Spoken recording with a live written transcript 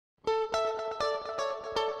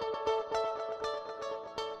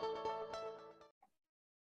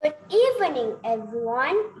evening,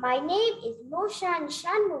 everyone. My name is Loshan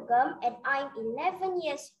and I'm 11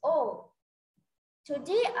 years old.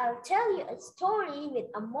 Today, I'll tell you a story with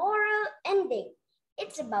a moral ending.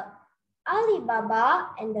 It's about Ali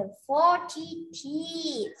Baba and the 40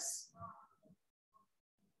 thieves.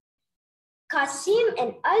 Qasim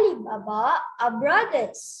and Ali Baba are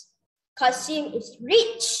brothers. Qasim is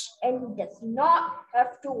rich and he does not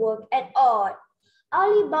have to work at all.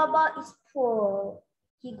 Ali Baba is poor.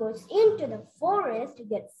 He goes into the forest to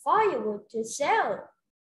get firewood to sell.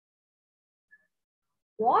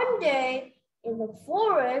 One day in the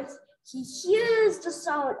forest, he hears the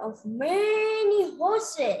sound of many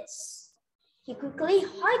horses. He quickly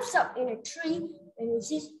hides up in a tree and he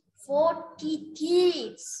sees 40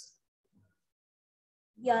 thieves.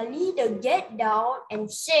 Their leader gets down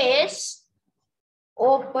and says,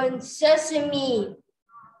 "Open sesame."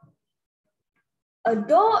 A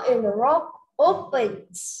door in the rock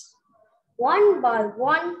opens. One by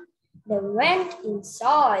one, they went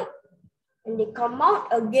inside. When they come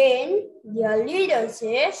out again, their leader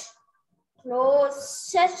says, "Close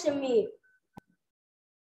sesame."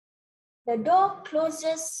 The door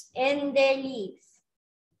closes and they leave.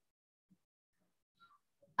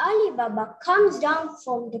 Ali Baba comes down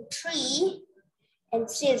from the tree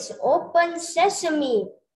and says, "Open sesame."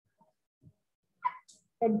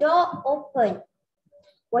 The door opened.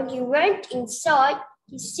 When he went inside,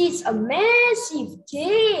 he sees a massive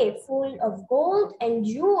cave full of gold and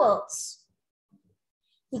jewels.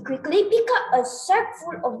 He quickly picked up a sack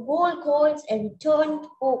full of gold coins and returned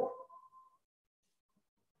home.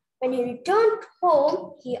 When he returned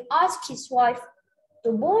home, he asked his wife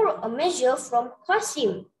to borrow a measure from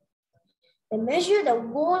Qasim. They measured the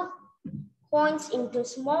gold coins into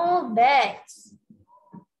small bags.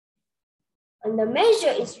 When the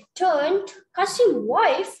measure is returned, Qasim's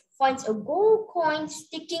wife finds a gold coin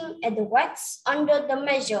sticking at the wax under the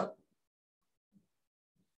measure.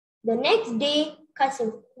 The next day,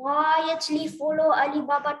 Qasim quietly follows Ali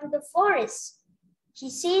Baba to the forest.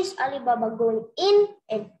 He sees Ali Baba going in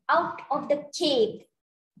and out of the cave.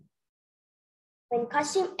 When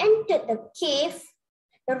Qasim entered the cave,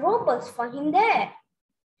 the robbers found him there.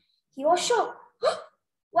 He was shocked.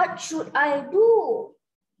 What should I do?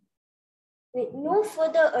 With no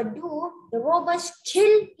further ado, the robbers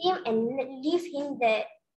killed him and leave him there.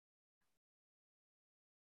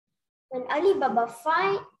 When Ali Baba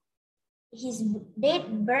finds his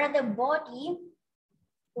dead brother's body,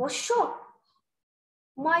 he was shocked.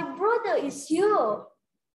 "My brother is here."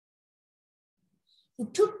 He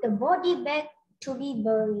took the body back to be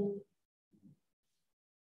buried.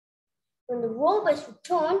 When the robbers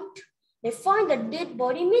returned, they find the dead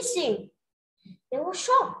body missing. They were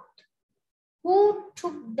shocked. Who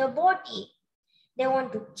took the body? They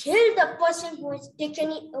want to kill the person who has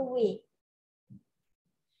taken it away.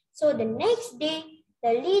 So the next day,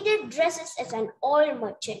 the leader dresses as an oil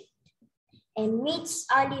merchant and meets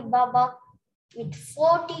Ali Baba with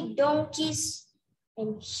 40 donkeys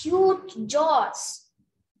and huge jaws.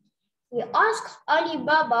 He asks Ali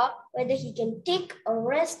Baba whether he can take a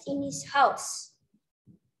rest in his house.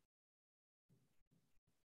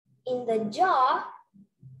 In the jar,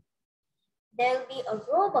 there will be a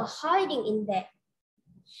robber hiding in there.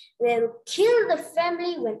 They will kill the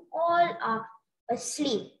family when all are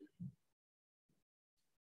asleep.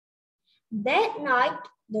 That night,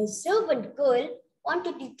 the servant girl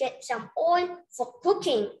wanted to get some oil for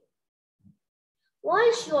cooking.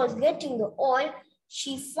 While she was getting the oil,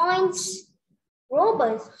 she finds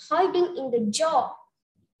robbers hiding in the jar.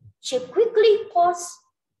 She quickly pours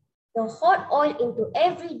the hot oil into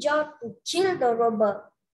every jar to kill the robber.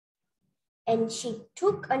 And she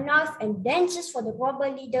took a knife and dances for the robber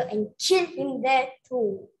leader and killed him there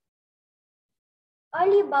too.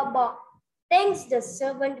 Ali Baba thanks the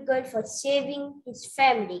servant girl for saving his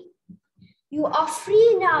family. "You are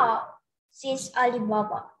free now," says Ali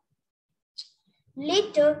Baba.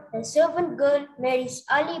 Later, the servant girl marries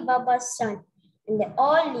Ali Baba's son, and they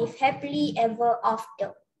all live happily ever after.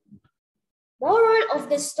 Moral of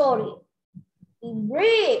the story: be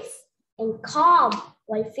brave and calm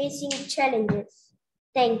while facing challenges.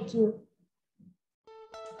 Thank you.